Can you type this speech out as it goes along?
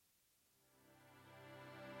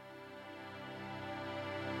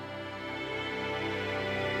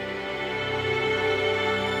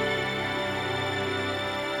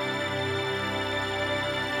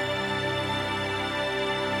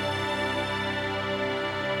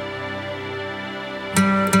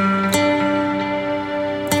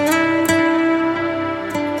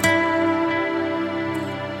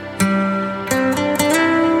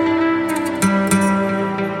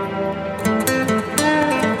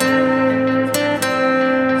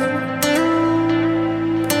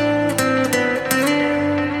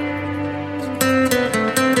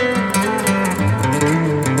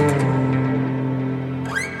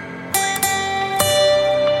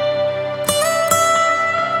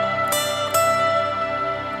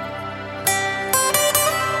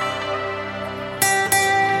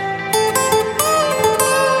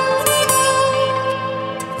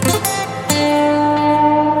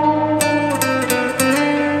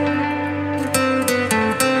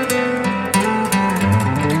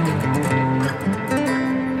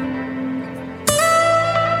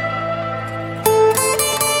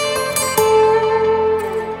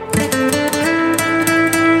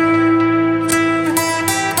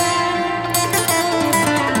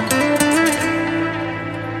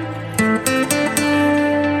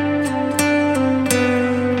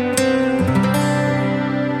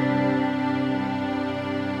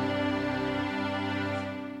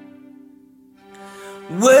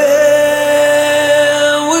Where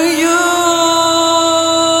were you?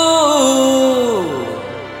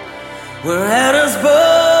 Where had us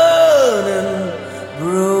burned and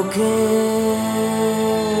broken?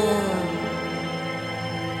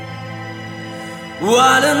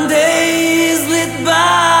 While the days lit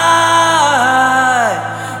by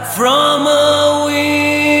from a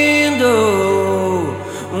window,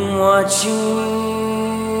 watching.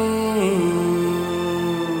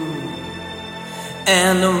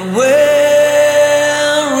 And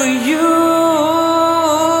where were you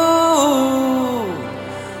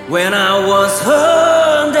when I was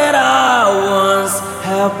hurt, that I was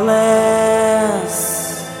helpless?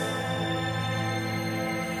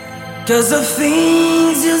 'Cause of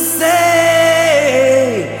things you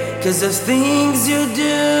say, 'cause of things you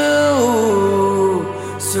do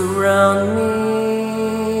surround me.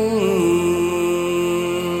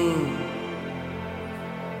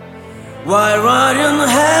 Why write in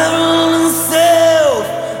heaven itself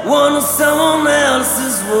one of someone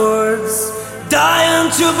else's words, dying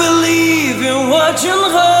to believe in what you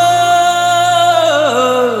heard?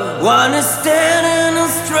 One is standing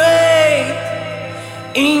straight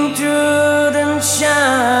into the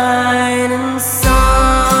shining sun.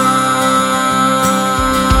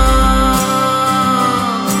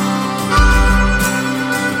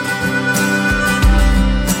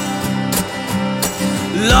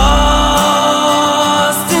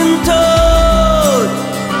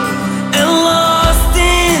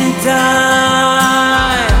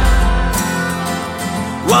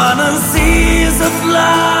 One seas of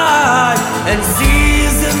light and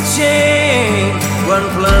seas of change, one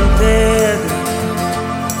planted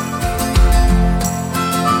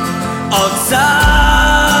outside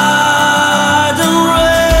the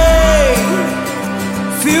rain,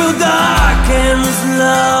 feel dark and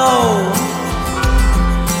slow,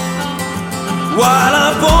 while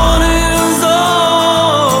our bodies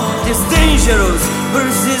all this dangerous,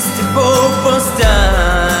 irresistible time.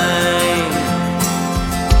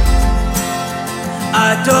 I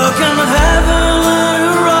talk in heaven and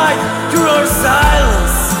right through our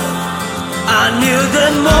silence. I knew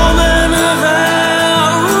that more.